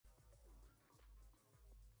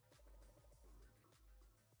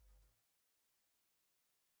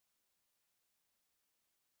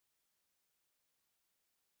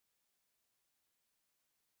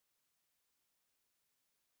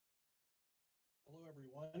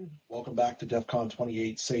everyone. Welcome back to DEF CON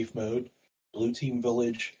 28 Safe Mode, Blue Team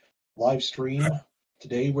Village live stream.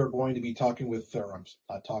 Today we're going to be talking with, or I'm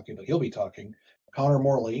not talking, but he'll be talking, Connor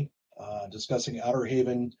Morley, discussing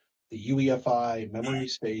OuterHaven, the UEFI memory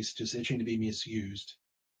space just itching to be misused.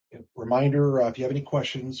 Reminder, if you have any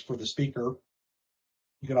questions for the speaker,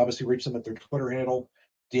 you can obviously reach them at their Twitter handle,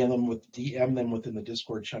 DM them within the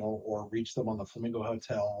Discord channel, or reach them on the Flamingo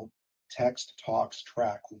Hotel text talks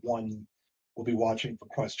track 1. We'll be watching for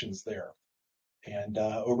questions there. And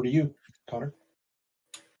over to you, Connor.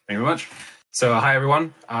 Thank you very much. So hi,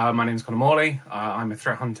 everyone. My name is Connor Morley. I'm a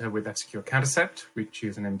threat hunter with F-Secure Countercept, which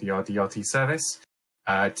is an MDR DRT service.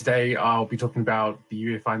 Today, I'll be talking about the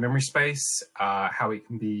UEFI memory space, how it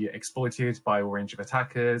can be exploited by a range of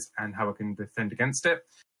attackers, and how it can defend against it.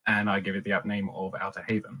 And I give it the app name of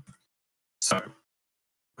OuterHaven. So,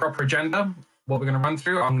 proper agenda. What we're going to run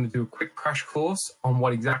through, I'm going to do a quick crash course on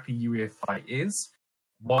what exactly UEFI is,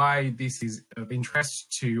 why this is of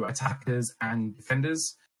interest to attackers and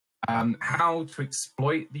defenders, how to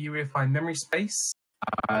exploit the UEFI memory space,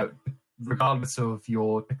 regardless of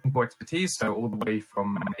your technical expertise, so all the way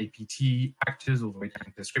from APT actors all the way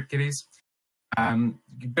down to script kiddies. You're going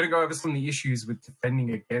to go over some of the issues with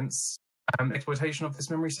defending against exploitation of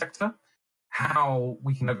this memory sector, how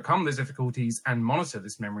we can overcome those difficulties and monitor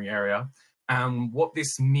this memory area, and what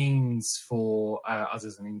this means for us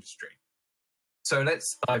as an industry. So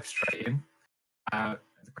let's dive straight in. The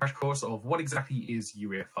crash course of what exactly is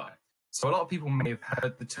UEFI. So a lot of people may have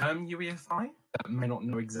heard the term UEFI, but may not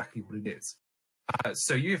know exactly what it is.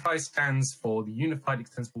 So UEFI stands for the Unified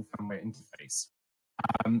Extensible Firmware Interface.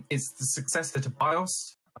 It's the successor to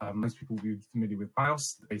BIOS. Most people will be familiar with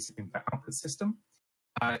BIOS, the basic input-output system.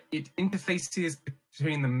 It interfaces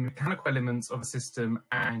between the mechanical elements of a system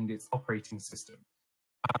and its operating system.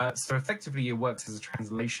 So effectively, it works as a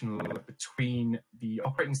translation layer between the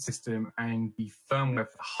operating system and the firmware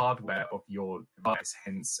for the hardware of your device,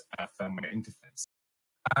 hence firmware interface.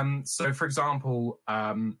 So for example,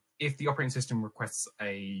 if the operating system requests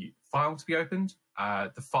a file to be opened,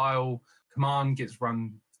 the file command gets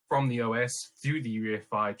run from the OS through the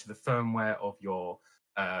UEFI to the firmware of your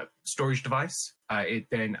storage device. It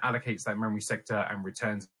then allocates that memory sector and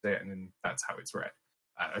returns it, and then that's how it's read.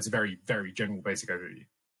 It's a very, very general basic overview.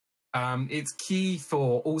 It's key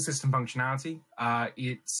for all system functionality.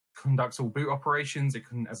 It conducts all boot operations. It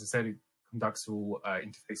can, as I said, it conducts all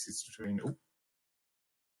interfaces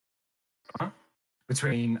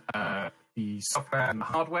between the software and the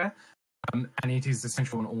hardware. And it is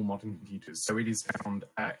essential on all modern computers. So it is found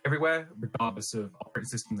everywhere, regardless of operating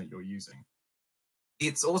system that you're using.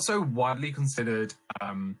 It's also widely considered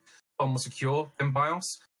far more secure than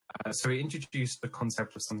BIOS. So it introduced the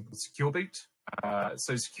concept of something called secure boot.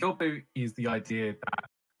 So secure boot is the idea that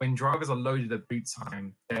when drivers are loaded at boot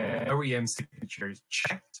time, their OEM signature is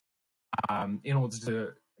checked in order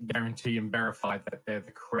to guarantee and verify that they're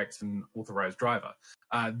the correct and authorized driver.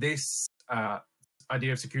 This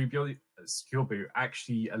idea of secure boot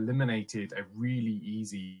actually eliminated a really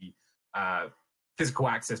easy physical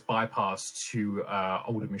access bypass to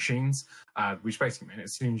older machines, which basically meant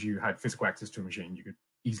as soon as you had physical access to a machine, you could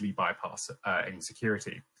easily bypass any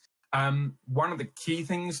security. One of the key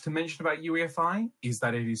things to mention about UEFI is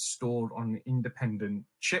that it is stored on an independent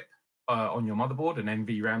chip on your motherboard, an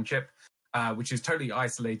NVRAM chip, which is totally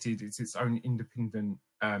isolated. It's its own independent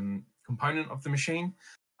component of the machine,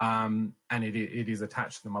 and it is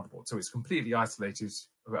attached to the motherboard. So it's completely isolated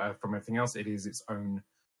from everything else. It is its own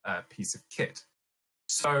piece of kit.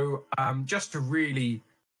 So just to really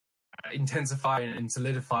intensify and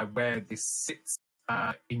solidify where this sits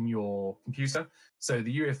in your computer. So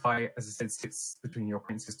the UEFI, as I said, sits between your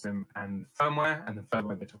operating system and firmware, and the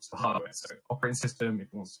firmware that talks to the hardware. So operating system, if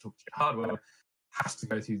it wants to talk to your hardware, has to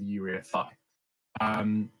go through the UEFI.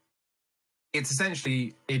 It is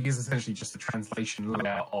essentially just a translation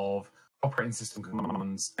layer of operating system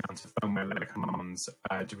commands down to firmware layer commands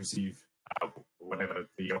to receive whatever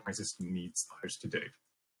the operating system needs the host to do.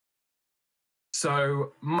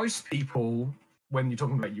 So most people, when you're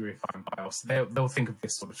talking about UEFI and BIOS, they'll think of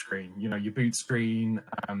this sort of screen, you know, your boot screen,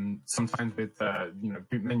 sometimes with,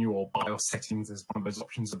 boot menu or BIOS settings as one of those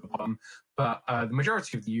options at the bottom. But the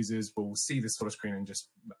majority of the users will see this sort of screen and just,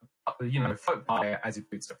 float by it as it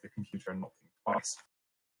boots up your computer and not think twice.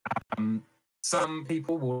 Some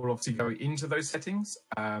people will obviously go into those settings,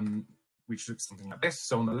 which looks something like this.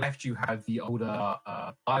 So on the left, you have the older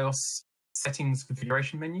BIOS settings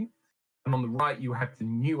configuration menu. And on the right, you have the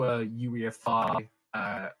newer UEFI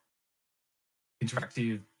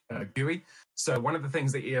interactive GUI. So one of the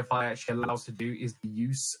things that EFI actually allows to do is the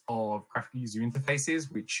use of graphical user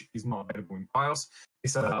interfaces, which is not available in BIOS.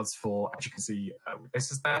 This allows for, as you can see with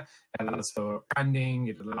this is there, it allows for branding,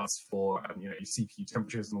 it allows for your CPU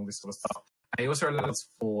temperatures and all this sort of stuff. And it also allows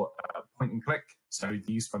for point and click, so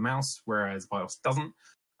the use for mouse, whereas BIOS doesn't.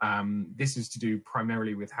 This is to do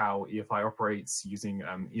primarily with how EFI operates using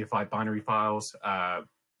EFI binary files,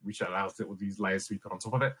 which allows all these layers to be put on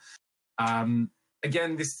top of it.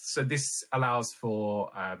 Again, this allows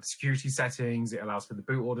for security settings. It allows for the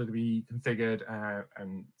boot order to be configured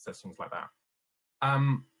and such things like that.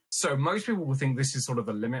 So most people will think this is sort of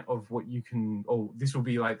the limit of what you can, or this will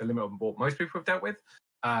be like the limit of what most people have dealt with.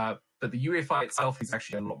 But the UEFI itself is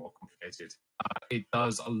actually a lot more complicated. It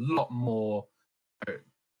does a lot more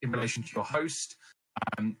in relation to your host.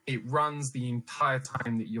 It runs the entire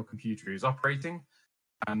time that your computer is operating.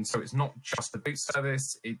 So it's not just the boot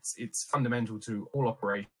service, it's fundamental to all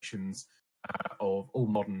operations of all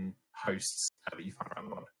modern hosts that you find around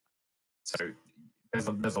the world. So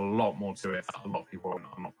there's a lot more to it that a lot of people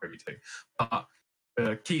are not privy to. But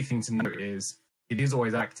the key thing to note is it is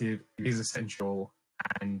always active, it is essential,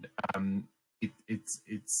 and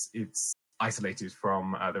it's isolated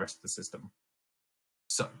from the rest of the system.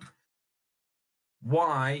 So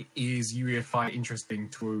why is UEFI interesting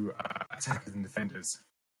to attackers and defenders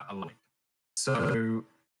alike? So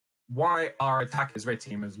why are attackers, red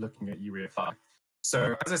teamers, looking at UEFI?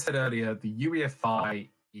 So as I said earlier, the UEFI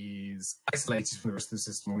is isolated from the rest of the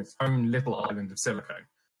system on its own little island of silicon.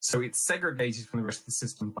 So it's segregated from the rest of the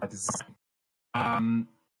system by design.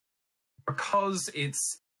 Because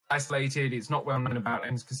it's isolated, it's not well known about,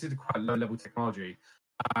 and it's considered quite low-level technology,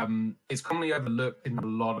 it's commonly overlooked in a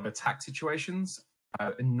lot of attack situations,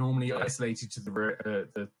 and normally isolated to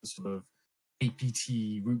the sort of APT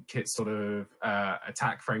rootkit sort of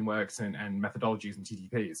attack frameworks and methodologies and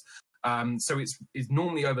TTPs. So it's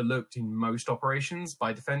normally overlooked in most operations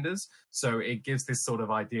by defenders. So it gives this sort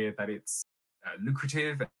of idea that it's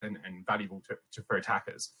lucrative and valuable for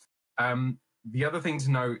attackers. The other thing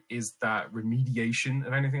to note is that remediation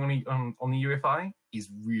of anything on the UEFI is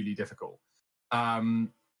really difficult.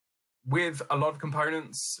 With a lot of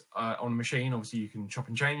components on a machine, obviously you can chop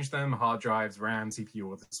and change them, hard drives, RAM, CPU,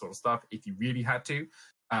 all this sort of stuff, if you really had to.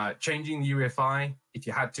 Changing the UEFI, if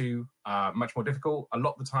you had to, much more difficult. A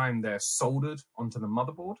lot of the time they're soldered onto the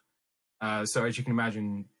motherboard. So as you can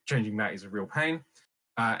imagine, changing that is a real pain.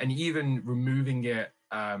 And even removing it,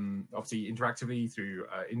 obviously interactively through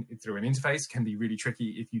an interface can be really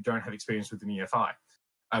tricky if you don't have experience with an EFI,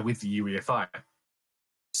 with the UEFI.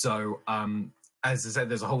 So as I said,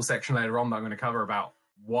 there's a whole section later on that I'm going to cover about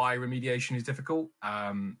why remediation is difficult,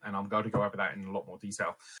 and I'm going to go over that in a lot more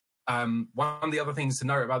detail. One of the other things to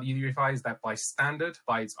note about the UEFI is that by standard,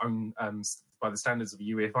 by its own, by the standards of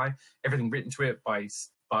the UEFI, everything written to it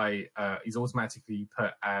is automatically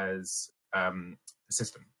put as a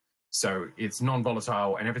system. So it's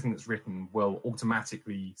non-volatile, and everything that's written will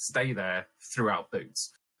automatically stay there throughout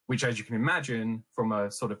boots, which, as you can imagine, from a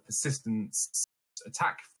sort of persistence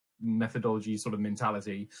attack methodology sort of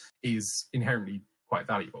mentality, is inherently quite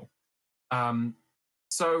valuable.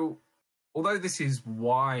 So although this is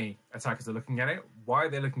why attackers are looking at it, why are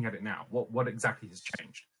they looking at it now? What exactly has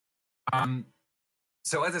changed?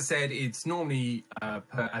 So as I said, it's normally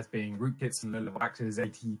put as being rootkits and low-level actors,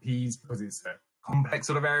 ATPs, because it's a complex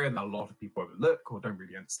sort of area that a lot of people overlook or don't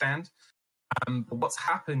really understand. But what's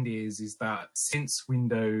happened is that since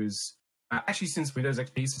Windows, actually since Windows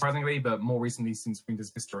XP, surprisingly, but more recently since Windows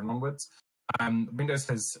Vista and onwards,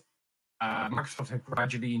 Microsoft have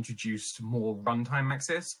gradually introduced more runtime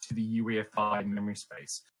access to the UEFI memory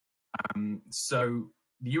space. So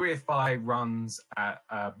the UEFI runs at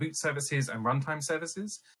boot services and runtime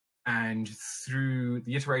services, and through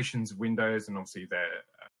the iterations of Windows and obviously their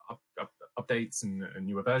updates and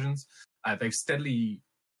newer versions, they've steadily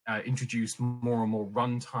introduced more and more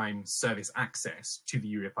runtime service access to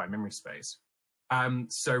the UEFI memory space.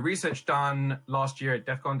 So research done last year at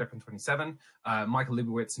DEF CON 27, Michael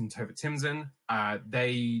Libowitz and Tova Timson,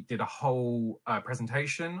 they did a whole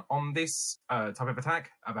presentation on this type of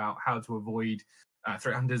attack about how to avoid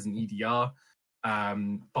threat hunters and EDR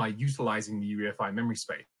by utilizing the UEFI memory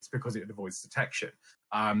space because it avoids detection.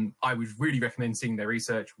 I would really recommend seeing their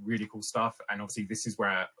research, really cool stuff. And obviously this is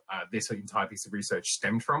where this entire piece of research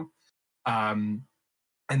stemmed from.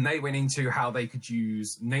 And they went into how they could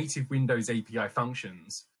use native Windows API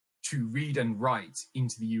functions to read and write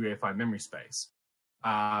into the UEFI memory space.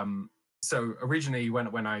 So originally,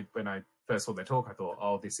 when I first saw their talk, I thought,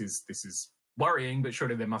 oh, this is worrying, but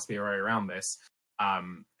surely there must be a way around this.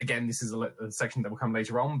 Again, this is a section that will come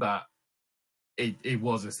later on, but it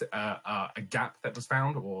was a gap that was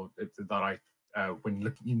found, or that when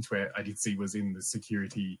looking into it, I did see was in the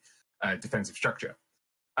security defensive structure.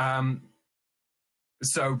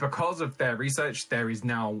 So because of their research, there is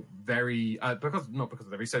now not because of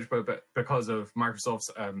their research, but because of Microsoft's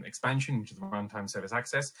expansion into the runtime service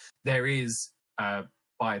access, there is,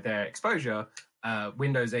 by their exposure,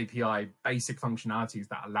 Windows API basic functionalities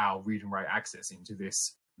that allow read and write access into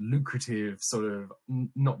this lucrative, sort of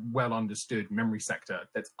not well understood memory sector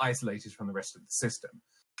that's isolated from the rest of the system,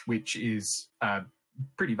 which is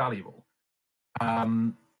pretty valuable.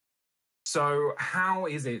 So how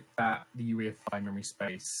is it that the UEFI memory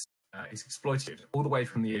space is exploited, all the way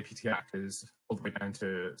from the APT actors all the way down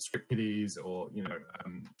to script kiddies or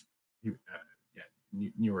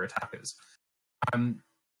newer attackers?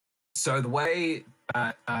 So the way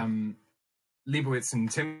that Leibowitz and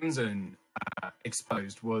Timson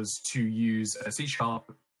exposed was to use C#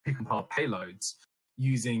 precompiled payloads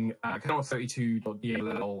using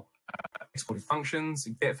kernel32.dll exported functions,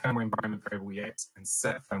 get firmware environment variable EX, and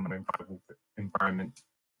set firmware environment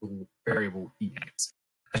variable EX.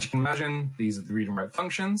 As you can imagine, these are the read and write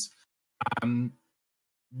functions.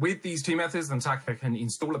 With these two methods, the attacker can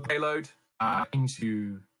install a payload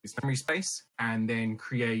into this memory space and then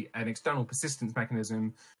create an external persistence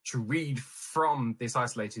mechanism to read from this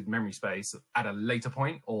isolated memory space at a later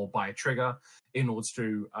point or by a trigger in order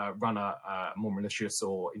to run a more malicious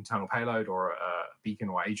or internal payload or a beacon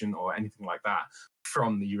or agent or anything like that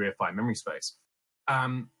from the UEFI memory space.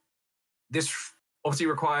 This obviously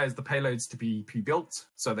requires the payloads to be pre-built,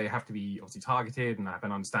 so they have to be obviously targeted and have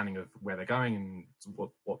an understanding of where they're going and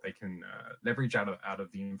what they can leverage out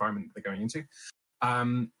of the environment that they're going into.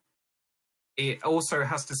 It also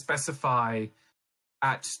has to specify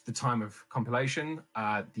at the time of compilation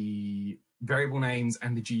the variable names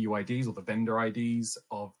and the GUIDs or the vendor IDs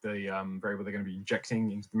of the variable they're going to be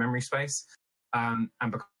injecting into the memory space. And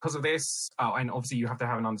because of this, and obviously you have to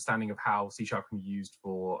have an understanding of how C# can be used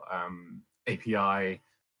for API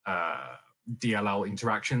DLL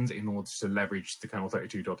interactions in order to leverage the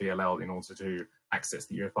kernel32.dll in order to access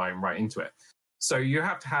the UEFI and write into it. So you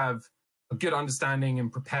have to have a good understanding and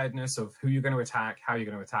preparedness of who you're going to attack, how you're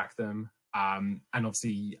going to attack them, and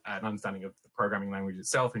obviously an understanding of the programming language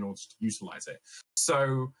itself in order to utilize it.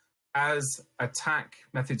 So as attack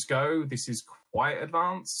methods go, this is quite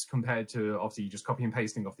advanced compared to obviously just copy and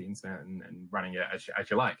pasting off the internet and running it as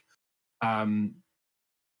you like.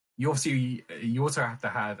 You also have to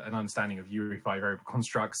have an understanding of UEFI variable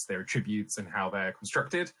constructs, their attributes, and how they're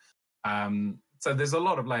constructed. So there's a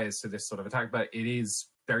lot of layers to this sort of attack, but it is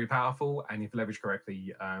very powerful, and if leveraged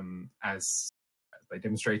correctly, as they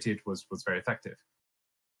demonstrated, was very effective.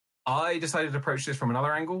 I decided to approach this from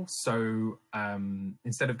another angle. So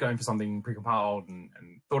instead of going for something precompiled and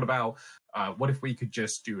thought about, what if we could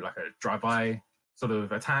just do like a drive-by sort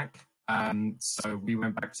of attack? So we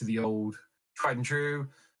went back to the old tried and true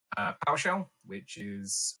PowerShell, which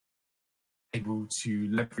is able to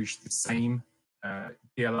leverage the same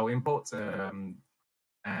DLL import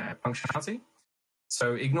functionality.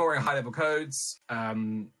 So ignoring high-level codes, I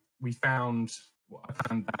found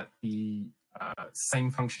that the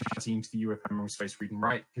same functionality into the UEFI memory space read and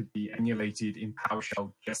write could be emulated in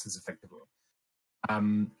PowerShell just as effectively.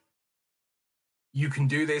 You can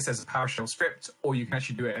do this as a PowerShell script, or you can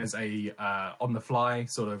actually do it as a on-the-fly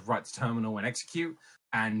sort of write to terminal and execute,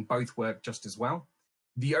 and both work just as well.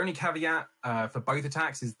 The only caveat for both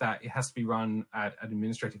attacks is that it has to be run at an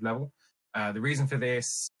administrative level. The reason for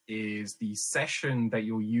this is the session that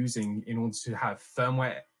you're using in order to have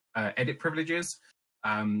firmware edit privileges.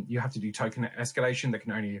 You have to do token escalation that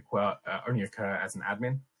can only occur as an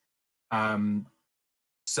admin.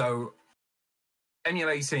 So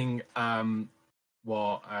emulating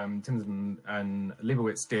what Timson and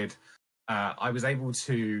Leibowitz did, I was able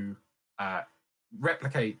to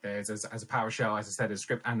replicate theirs as a PowerShell, as I said, as a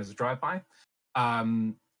script and as a drive-by.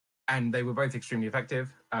 And they were both extremely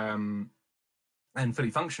effective and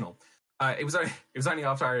fully functional. It was only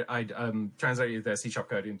after I translated their C#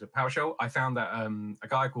 code into PowerShell, I found that a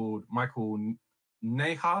guy called Michael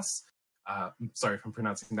Nehas, sorry if I'm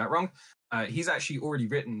pronouncing that wrong, he's actually already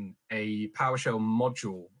written a PowerShell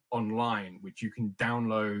module online, which you can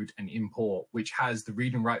download and import, which has the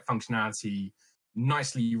read and write functionality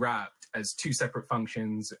nicely wrapped as two separate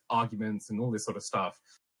functions, arguments, and all this sort of stuff,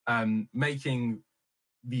 making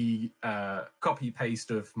the copy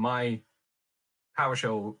paste of my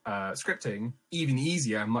PowerShell scripting even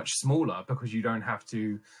easier and much smaller, because you don't have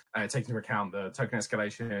to take into account the token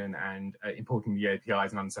escalation and importing the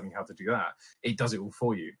APIs and understanding how to do that. It does it all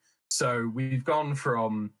for you. So we've gone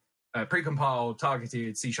from precompiled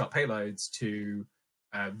targeted C# payloads to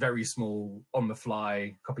very small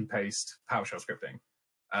on-the-fly copy-paste PowerShell scripting,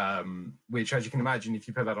 which, as you can imagine, if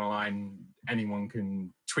you put that online, anyone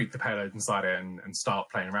can tweak the payload inside it and start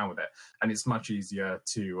playing around with it, and it's much easier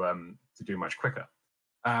to do much quicker.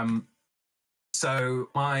 So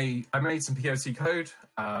I made some POC code.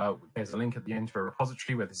 There's a link at the end to a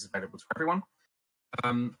repository where this is available to everyone.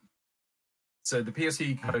 So the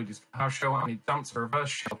POC code is PowerShell, and it dumps a reverse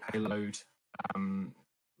shell payload.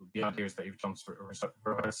 The idea is that it dumps a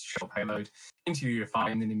reverse shell payload into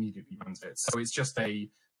UEFI and then immediately runs it. So it's just a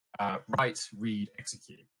write, read,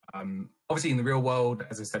 execute. Obviously, in the real world,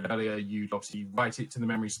 as I said earlier, you'd obviously write it to the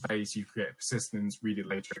memory space, you create persistence, read it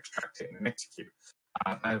later, extract it, and then execute.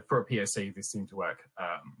 For a POC, this seemed to work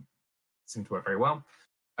very well.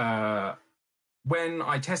 When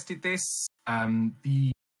I tested this,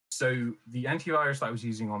 the antivirus that I was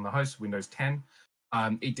using on the host, Windows 10,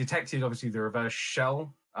 it detected obviously the reverse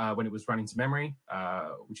shell when it was running to memory,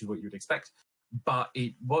 which is what you would expect, but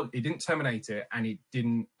it didn't terminate it, and it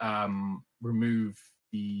didn't remove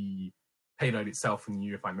the payload itself from the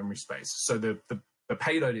UEFI memory space. So the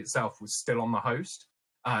payload itself was still on the host,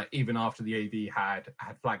 even after the AV had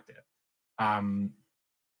flagged it,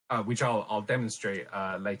 which I'll demonstrate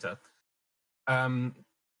later.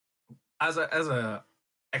 As a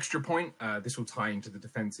extra point, this will tie into the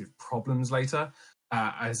defensive problems later.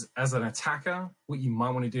 As an attacker, what you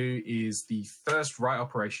might want to do is the first write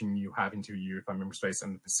operation you have into a UEFI memory space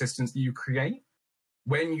and the persistence that you create.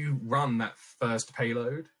 When you run that first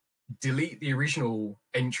payload, delete the original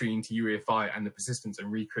entry into UEFI and the persistence and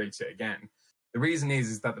recreate it again. The reason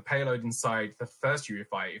is that the payload inside the first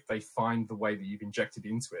UEFI, if they find the way that you've injected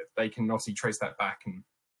into it, they can obviously trace that back and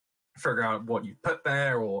figure out what you put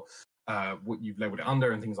there or what you've labeled it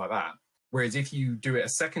under and things like that. Whereas if you do it a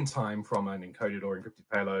second time from an encoded or encrypted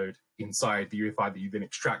payload inside the UEFI that you then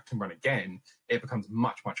extract and run again, it becomes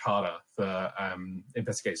much, much harder for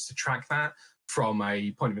investigators to track that from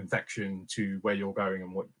a point of infection to where you're going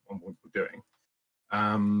and what you're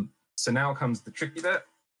doing. So now comes the tricky bit.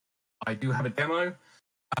 I do have a demo.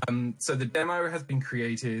 So the demo has been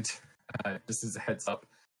created, just as a heads up,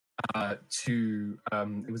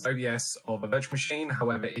 it was OBS of a virtual machine.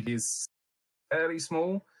 However, it is fairly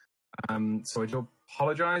small. So I do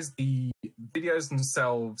apologize. The videos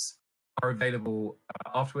themselves are available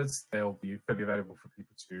afterwards. They'll be fully available for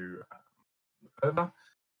people to look over.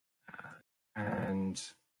 And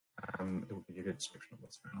it will give you a good description of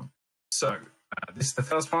what's going on. So this is the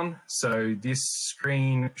first one. So this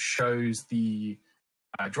screen shows the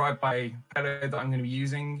drive-by payload that I'm going to be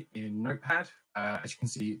using in Notepad. As you can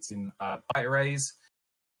see, it's in byte arrays.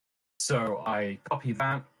 So I copy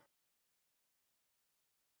that.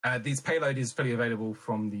 This payload is fully available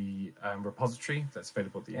from the repository that's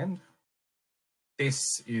available at the end.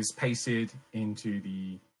 This is pasted into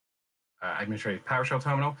the administrative PowerShell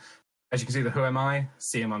terminal. As you can see, the who am I,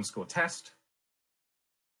 cm_test.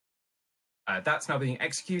 That's now being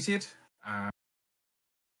executed.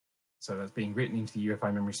 So that's being written into the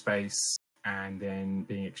UEFI memory space and then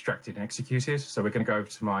being extracted and executed. So we're going to go over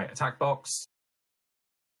to my attack box,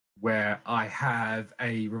 where I have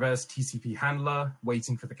a reverse TCP handler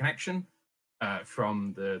waiting for the connection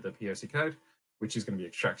from the POC code, which is going to be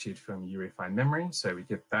extracted from UEFI memory. So we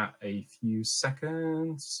give that a few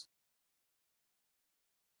seconds.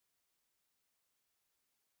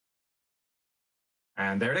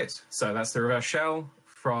 And there it is. So that's the reverse shell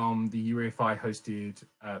from the UEFI hosted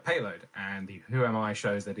payload. And the who am I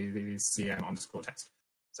shows that it is cm_test.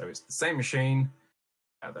 So it's the same machine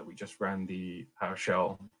that we just ran the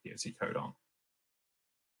PowerShell POC code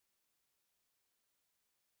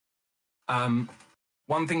on.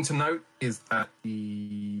 One thing to note is that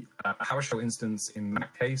the PowerShell instance in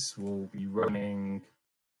that case will be running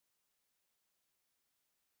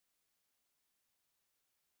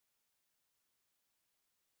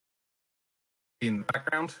in the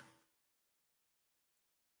background.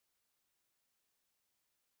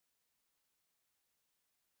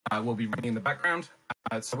 Will be running in the background.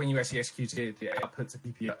 So when you actually execute it, it outputs a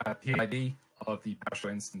PID of the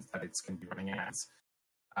PowerShell instance that it's going to be running as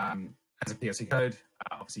a POC code.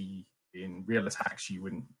 Obviously, in real attacks, you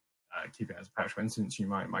wouldn't keep it as a PowerShell instance. You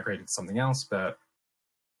might migrate it to something else, but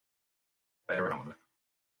play around with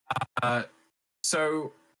it.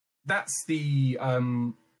 So that's the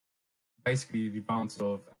basically the advance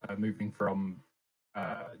of moving from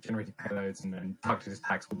generating payloads and then targeted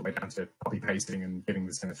attacks all the way down to copy pasting and getting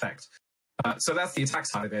the same effect. So that's the attack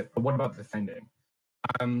side of it. But what about defending?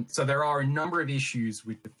 So there are a number of issues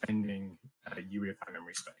with defending UEFI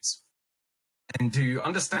memory space. And to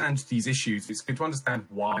understand these issues, it's good to understand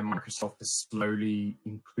why Microsoft has slowly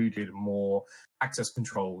included more access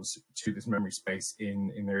controls to this memory space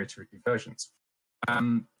in their iterative versions.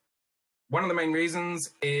 One of the main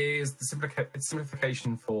reasons is the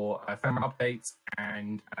simplification for firmware updates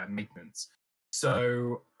and maintenance.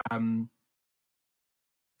 So,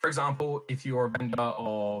 for example, if you're a vendor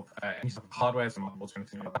of any type of hardware, so motherboards or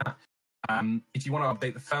anything like that, if you want to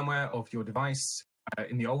update the firmware of your device,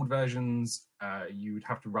 in the old versions, you would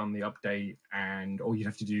have to run the update or you'd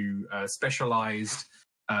have to do specialized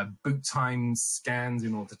boot time scans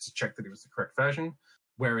in order to check that it was the correct version.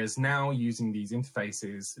 Whereas now, using these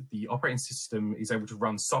interfaces, the operating system is able to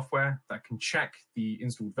run software that can check the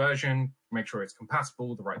installed version, make sure it's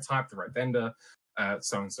compatible, the right type, the right vendor,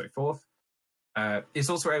 so on and so forth. It's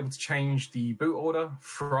also able to change the boot order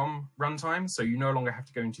from runtime, so you no longer have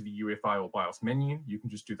to go into the UEFI or BIOS menu. You can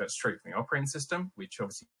just do that straight from the operating system, which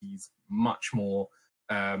obviously is much more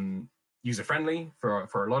user-friendly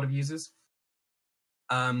for a lot of users.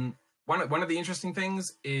 One of the interesting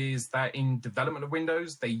things is that in development of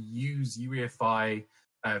Windows, they use UEFI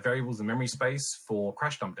variables in memory space for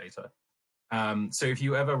crash dump data. So if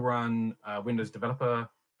you ever run Windows Developer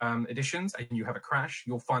editions and you have a crash,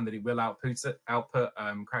 you'll find that it will output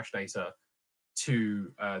crash data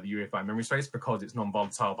to the UEFI memory space because it's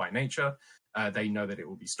non-volatile by nature. They know that it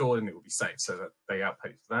will be stored and it will be safe, so that they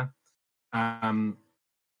output it there.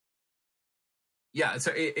 Yeah,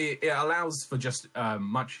 so it allows for just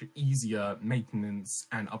much easier maintenance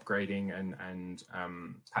and upgrading and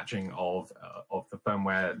patching of the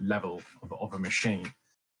firmware level of a machine.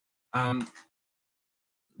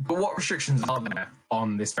 But what restrictions are there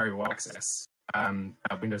on this variable access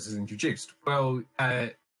that Windows has introduced? Well,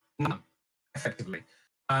 none, effectively.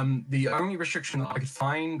 The only restriction I could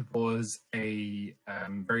find was a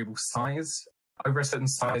variable size. Over a certain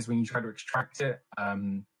size, when you try to extract it,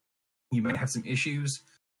 you may have some issues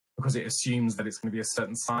because it assumes that it's going to be a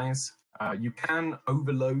certain size. You can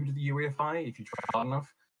overload the UEFI if you try hard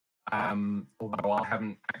enough, although I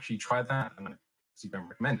haven't actually tried that and I obviously don't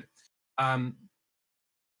recommend it.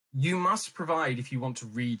 You must provide, if you want to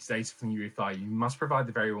read data from UEFI, you must provide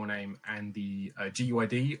the variable name and the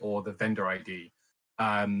GUID or the vendor ID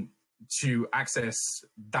to access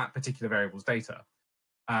that particular variable's data.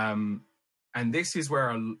 And this is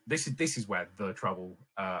where the trouble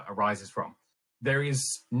arises from. There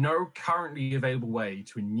is no currently available way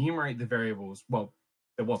to enumerate the variables. Well,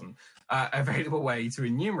 there wasn't a available way to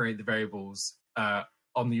enumerate the variables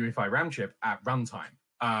on the UEFI RAM chip at runtime.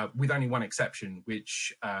 With only one exception,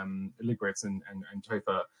 which Ligritz and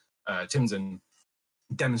Topher Timson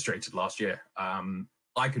demonstrated last year.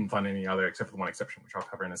 I couldn't find any other except for the one exception, which I'll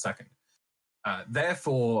cover in a second.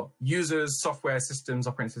 Therefore, users, software systems,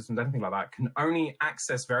 operating systems, anything like that, can only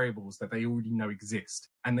access variables that they already know exist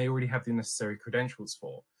and they already have the necessary credentials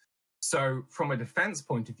for. So from a defense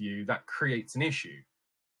point of view, that creates an issue.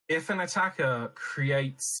 If an attacker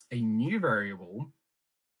creates a new variable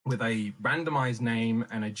with a randomized name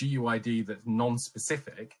and a GUID that's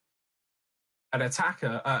non-specific,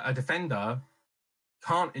 a defender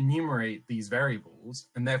can't enumerate these variables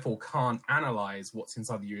and therefore can't analyze what's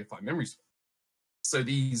inside the UEFI memory space. So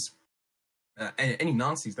these, any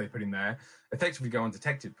nasties they put in there effectively go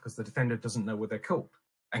undetected because the defender doesn't know what they're called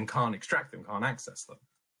and can't extract them, can't access them.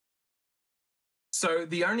 So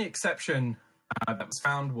the only exception that was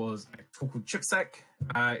found was a tool called ChipSec.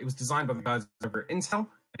 It was designed by the guys over at Intel.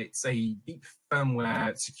 It's a deep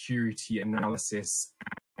firmware security analysis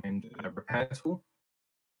and repair tool.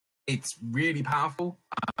 It's really powerful.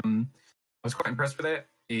 I was quite impressed with it.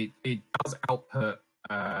 It does output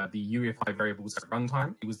the UEFI variables at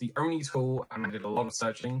runtime. It was the only tool, and I did a lot of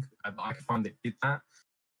searching that I could find that did that.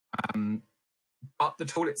 But the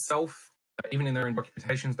tool itself, even in their own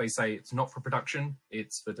documentations, they say it's not for production.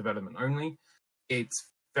 It's for development only. It's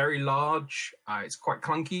very large. It's quite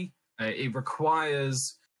clunky. It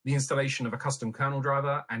requires the installation of a custom kernel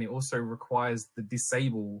driver, and it also requires the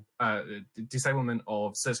disablement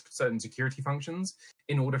of certain security functions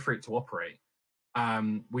in order for it to operate,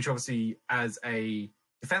 which obviously, as a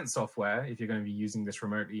defense software, if you're going to be using this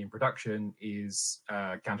remotely in production, is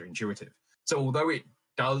counterintuitive. So although it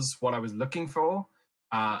does what I was looking for,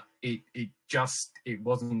 it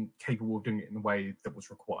wasn't capable of doing it in the way that was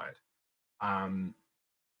required.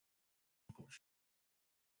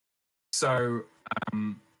 So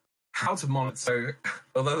how to monitor? So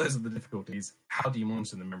although those are the difficulties, how do you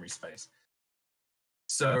monitor the memory space?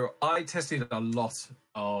 So I tested a lot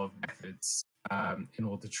of methods in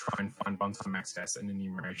order to try and find runtime access and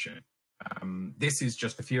enumeration. This is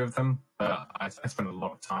just a few of them, but I spent a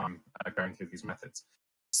lot of time going through these methods.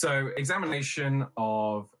 So examination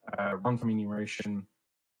of runtime enumeration.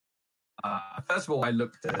 First of all, I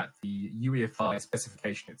looked at the UEFI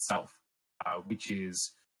specification itself, which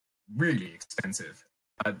is really extensive.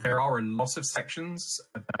 There are a lot of sections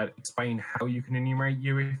that explain how you can enumerate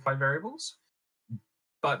UEFI variables,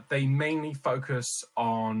 but they mainly focus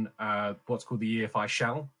on what's called the EFI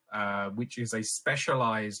shell, which is a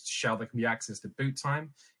specialized shell that can be accessed at boot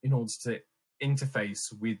time in order to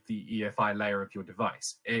interface with the EFI layer of your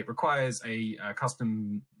device. It requires a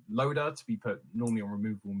custom loader to be put normally on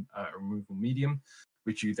removable medium,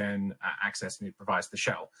 which you then access, and it provides the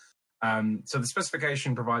shell. So the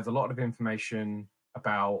specification provides a lot of information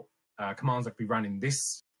about commands that can be run in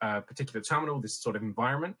this particular terminal, this sort of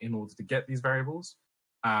environment, in order to get these variables,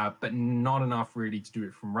 but not enough really to do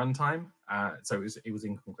it from runtime. So it was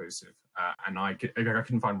inconclusive, and I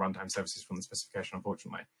couldn't find runtime services from the specification,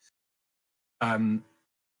 unfortunately. So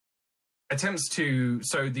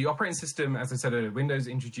the operating system, as I said earlier, Windows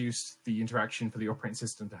introduced the interaction for the operating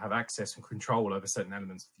system to have access and control over certain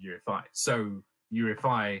elements of the UEFI. So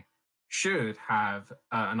UEFI should have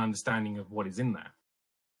an understanding of what is in there.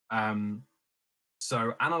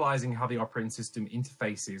 So analyzing how the operating system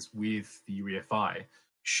interfaces with the UEFI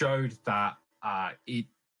showed that it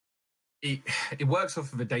works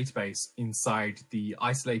off of a database inside the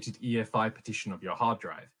isolated EFI partition of your hard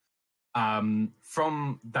drive.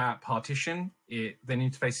 From that partition, it then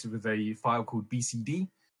interfaces with a file called BCD,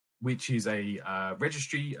 which is a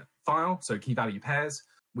registry file, so key value pairs,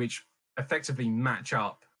 which effectively match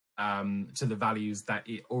up to the values that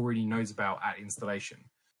it already knows about at installation.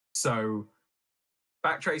 So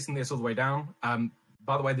backtracing this all the way down,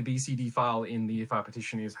 by the way, the BCD file in the EFI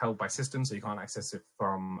partition is held by system, so you can't access it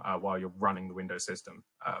from while you're running the Windows system,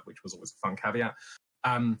 which was always a fun caveat.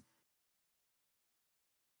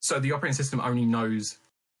 So the operating system only knows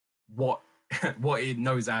what it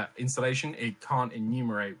knows at installation. It can't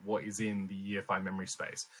enumerate what is in the EFI memory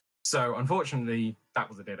space. So unfortunately, that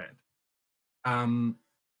was a dead end.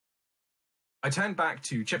 I turned back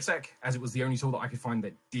to chipsec, as it was the only tool that I could find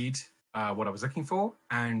that did what I was looking for,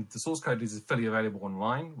 and the source code is fully available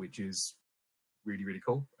online, which is really, really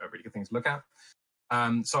cool, a really good thing to look at.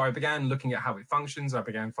 So I began looking at how it functions. I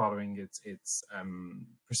began following its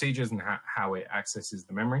procedures and how it accesses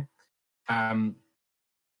the memory. On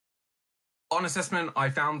assessment, I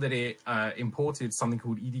found that it imported something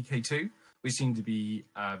called EDK2, which seemed to be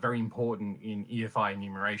very important in EFI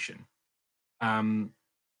enumeration.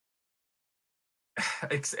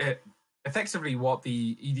 Effectively, what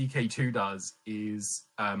the EDK2 does is,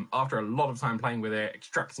 after a lot of time playing with it,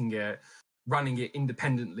 extracting it, running it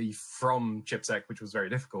independently from chipsec, which was very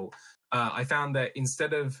difficult, I found that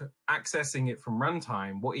instead of accessing it from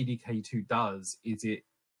runtime, what EDK2 does is it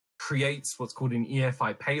creates what's called an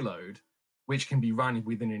EFI payload, which can be run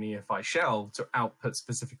within an EFI shell to output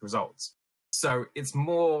specific results. So it's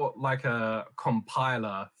more like a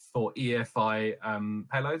compiler for EFI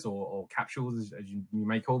payloads or capsules, as you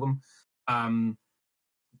may call them,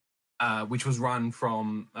 which was run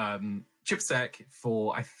from chipsec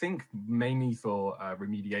for, I think, mainly for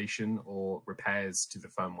remediation or repairs to the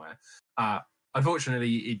firmware.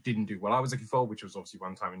 Unfortunately, it didn't do what I was looking for, which was obviously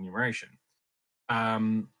runtime enumeration.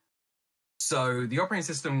 So the operating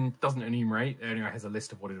system doesn't enumerate. It only has a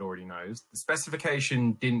list of what it already knows. The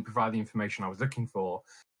specification didn't provide the information I was looking for.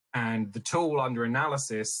 And the tool under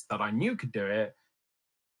analysis that I knew could do it,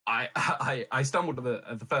 I stumbled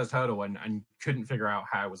at the first hurdle and couldn't figure out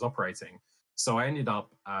how it was operating. So I ended up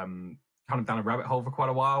kind of down a rabbit hole for quite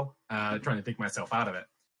a while, trying to dig myself out of it.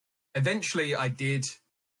 Eventually, I did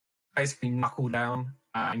basically knuckle down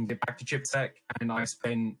and get back to chipsec, and I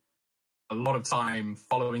spent a lot of time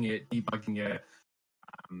following it, debugging it,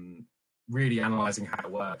 really analyzing how it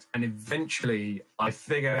works. And eventually, I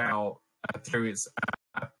figured out through its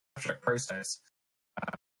abstract process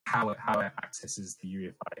how it accesses the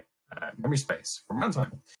UEFI memory space from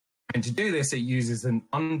runtime. And to do this, it uses an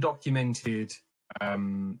undocumented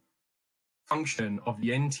function of the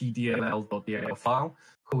ntdll.dll file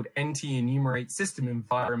called nt-enumerate system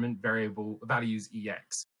environment variable values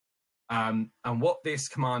ex. And what this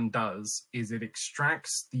command does is it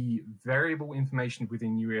extracts the variable information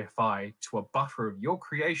within UEFI to a buffer of your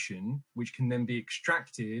creation, which can then be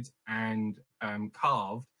extracted and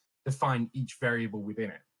carved to find each variable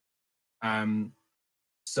within it.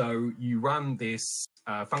 So you run this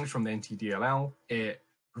function from the ntdll. It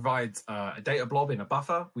provides a data blob in a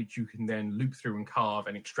buffer, which you can then loop through and carve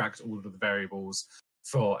and extract all of the variables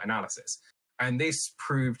for analysis. And this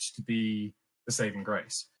proved to be the saving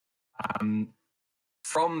grace.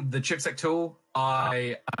 From the chipsec tool,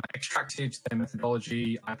 I extracted their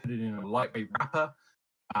methodology. I put it in a lightweight wrapper,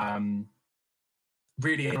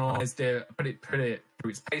 really analyzed it, put it through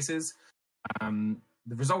its paces.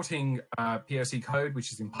 The resulting POC code,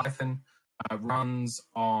 which is in Python, runs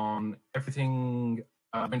on everything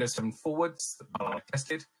Windows 7 forwards that I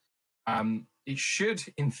tested. It should,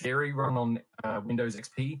 in theory, run on Windows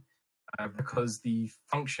XP because the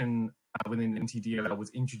function within NTDLL was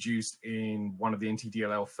introduced in one of the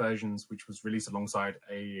NTDLL versions, which was released alongside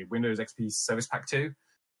a Windows XP Service Pack 2.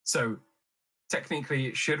 So technically,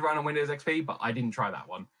 it should run on Windows XP, but I didn't try that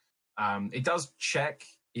one. It does check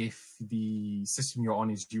if the system you're on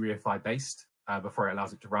is UEFI based before it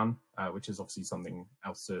allows it to run, which is obviously something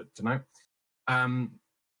else to note.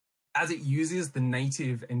 As it uses the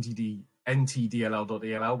native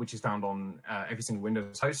NTDLL.dll, which is found on every single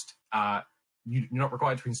Windows host, you're not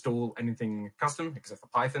required to install anything custom except for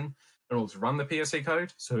Python in order to run the POC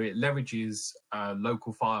code. So it leverages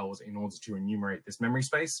local files in order to enumerate this memory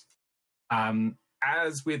space.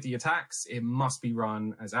 As with the attacks, it must be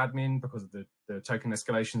run as admin because of the token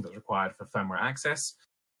escalation that's required for firmware access.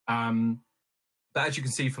 But as you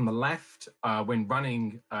can see from the left, when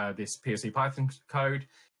running this POC Python code,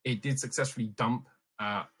 it did successfully dump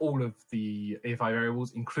all of the EFI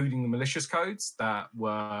variables, including the malicious codes that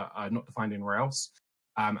were not defined anywhere else,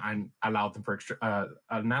 and allowed them for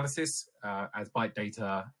analysis as byte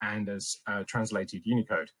data and as translated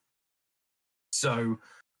Unicode. So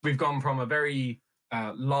we've gone from a very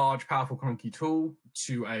large, powerful, clunky tool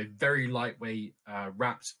to a very lightweight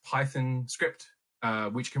wrapped Python script,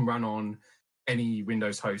 which can run on any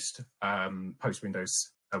Windows host post Windows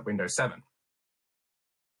 7.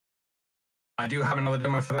 I do have another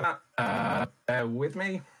demo for that. Bear with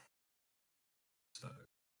me.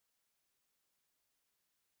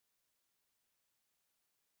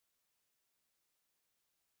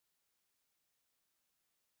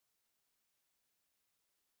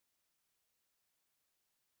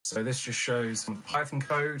 So this just shows some Python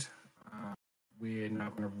code. We're now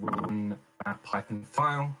going to run that Python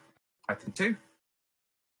file, Python 2.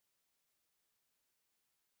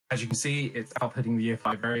 As you can see, it's outputting the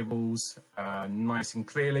EFI variables nice and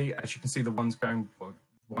clearly. As you can see, the ones going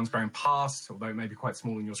past, although it may be quite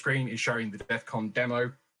small on your screen, is showing the DEF CON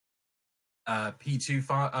demo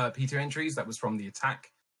P2 entries. That was from the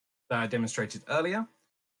attack that I demonstrated earlier,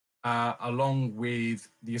 along with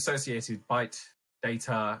the associated byte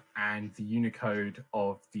data and the Unicode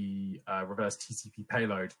of the reverse TCP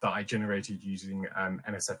payload that I generated using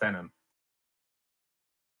NSFenum.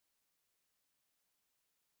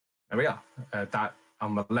 There we are. That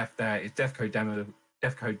on the left there is DEF CON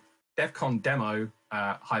demo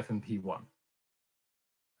 -P1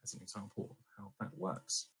 as an example of how that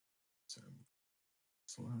works. So,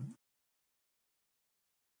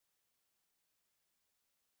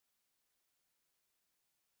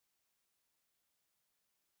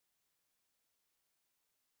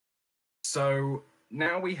 So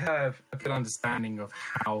now we have a good understanding of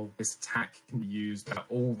how this attack can be used at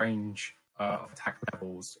all range of attack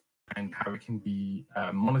levels and how it can be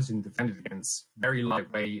monitored and defended against, very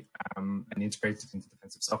lightweight and integrated into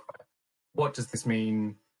defensive software. What does this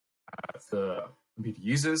mean for computer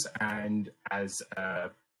users and as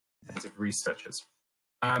defensive researchers?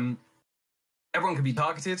 Everyone can be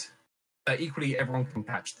targeted, but equally everyone can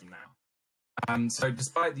patch them now. So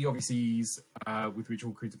despite the obvious ease with which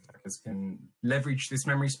all crypto attackers can leverage this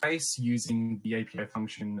memory space using the API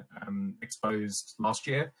function exposed last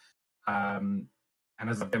year, and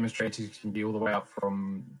as I've demonstrated, it can be all the way up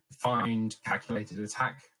from defined, calculated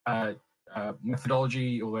attack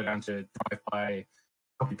methodology all the way down to drive-by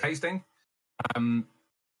copy pasting.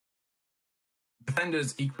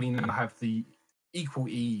 Defenders equally now have the equal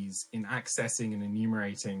ease in accessing and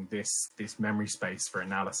enumerating this memory space for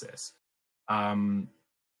analysis.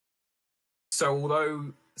 So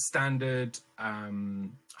although standard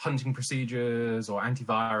hunting procedures or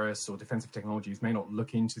antivirus or defensive technologies may not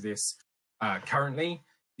look into this currently,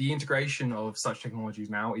 the integration of such technologies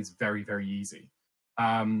now is very, very easy.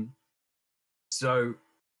 So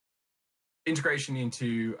integration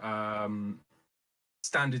into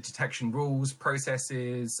standard detection rules,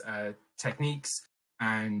 processes, techniques,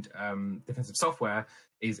 and defensive software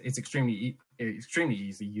is extremely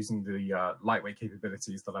easy using the lightweight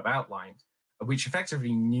capabilities that I've outlined, which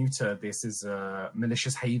effectively neuter this as a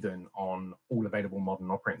malicious haven on all available modern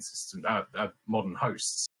operating systems, modern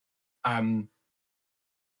hosts.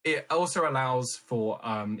 It also allows for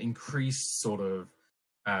increased sort of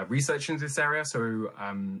research into this area. So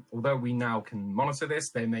although we now can monitor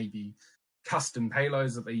this, there may be custom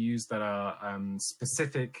payloads that they use that are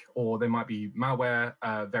specific, or there might be malware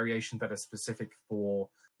variations that are specific for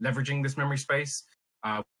leveraging this memory space.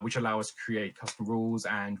 which allow us to create custom rules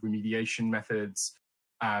and remediation methods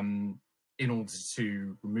in order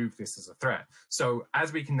to remove this as a threat. So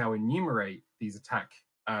as we can now enumerate these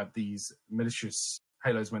these malicious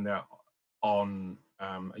payloads when they're on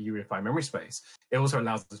a UEFI memory space, it also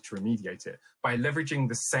allows us to remediate it. By leveraging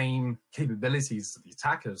the same capabilities of the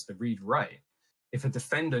attackers, the read-write, if a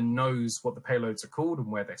defender knows what the payloads are called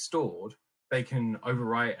and where they're stored, they can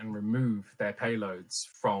overwrite and remove their payloads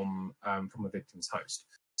from a victim's host.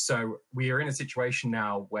 So we are in a situation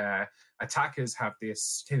now where attackers have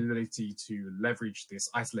this capability to leverage this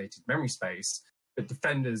isolated memory space, but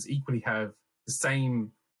defenders equally have the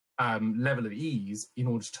same level of ease in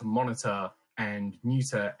order to monitor and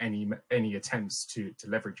neuter any attempts to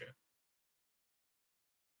leverage it.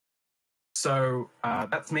 So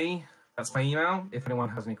that's me. That's my email. If anyone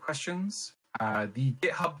has any questions. The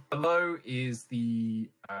GitHub below is the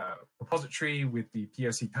repository with the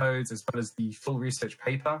POC codes, as well as the full research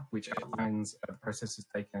paper, which outlines the processes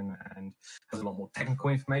taken and has a lot more technical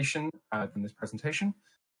information than this presentation.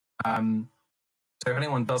 So if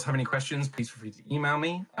anyone does have any questions, please feel free to email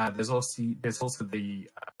me. There's also the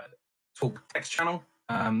talk text channel,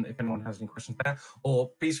 if anyone has any questions there,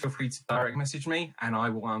 or please feel free to direct message me and I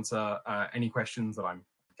will answer any questions that I'm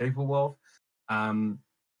capable of.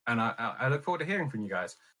 And I look forward to hearing from you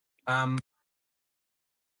guys. The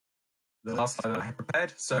last slide that I have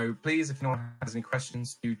prepared. So please, if anyone has any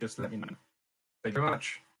questions, do just let me know. Thank you very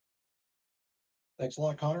much. Thanks a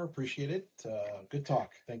lot, Connor. Appreciate it. Good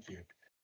talk. Thank you.